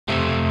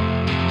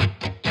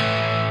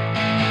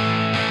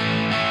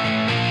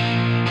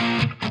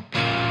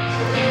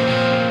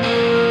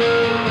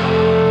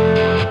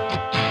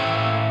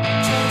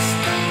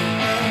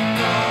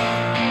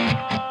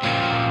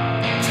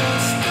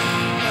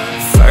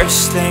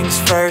First things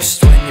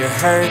first, when you're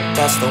hurt,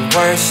 that's the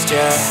worst,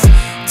 yeah.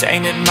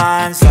 Tainted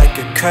minds like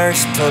a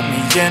curse, put me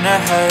in a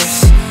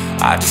hearse.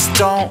 I just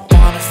don't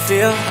wanna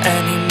feel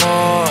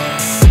anymore.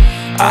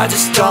 I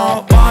just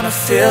don't wanna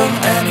feel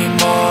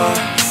anymore.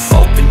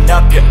 Open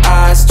up your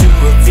eyes to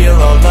reveal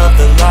all of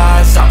the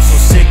lies. I'm so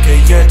sick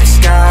of your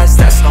disguise,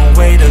 that's no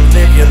way to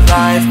live your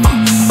life.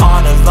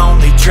 On a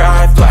lonely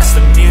drive, blast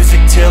the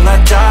music till I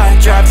die.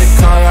 Drive the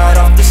car right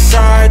off the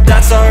side,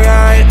 that's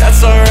alright,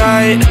 that's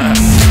alright.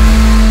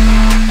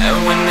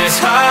 And when there's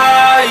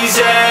highs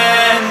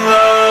and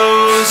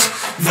lows,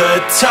 the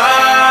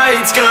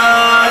tide's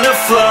gonna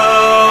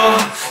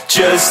flow.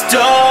 Just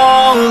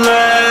don't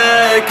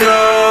let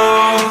go.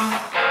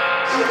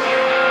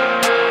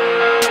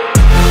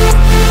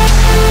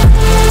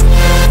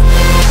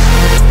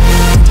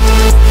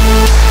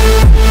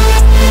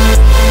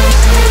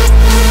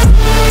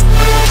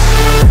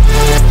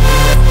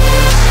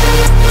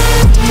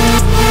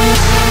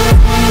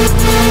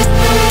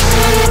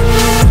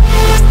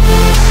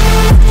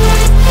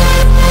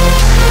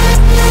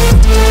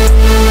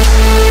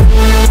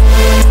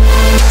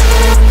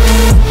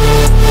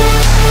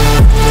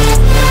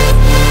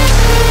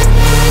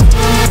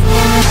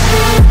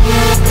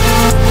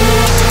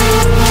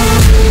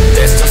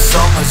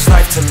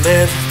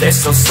 There's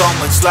still so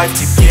much life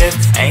to give.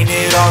 Ain't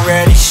it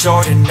already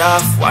short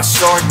enough? Why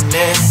shorten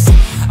it?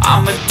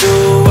 I'ma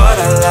do what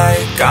I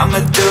like, I'ma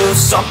do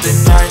something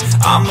right,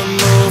 I'ma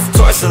move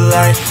towards the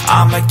light,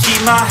 I'ma keep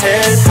my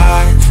head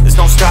high. There's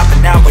no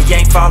stopping now, I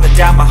ain't falling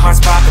down, my heart's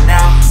popping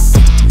out.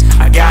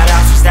 I got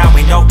options now,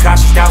 ain't no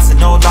cautious doubts and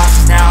no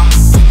losses now.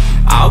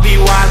 I'll be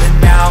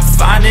wildin' now,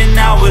 finding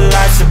out what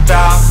life's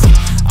about.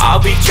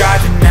 I'll be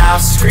driving now,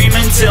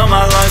 screaming till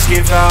my lungs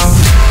give out.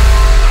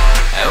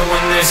 And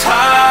when there's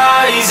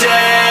highs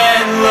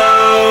and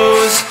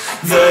lows,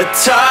 the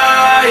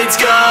tide's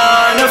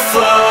gonna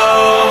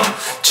flow.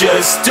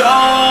 Just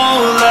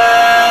don't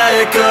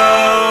let go.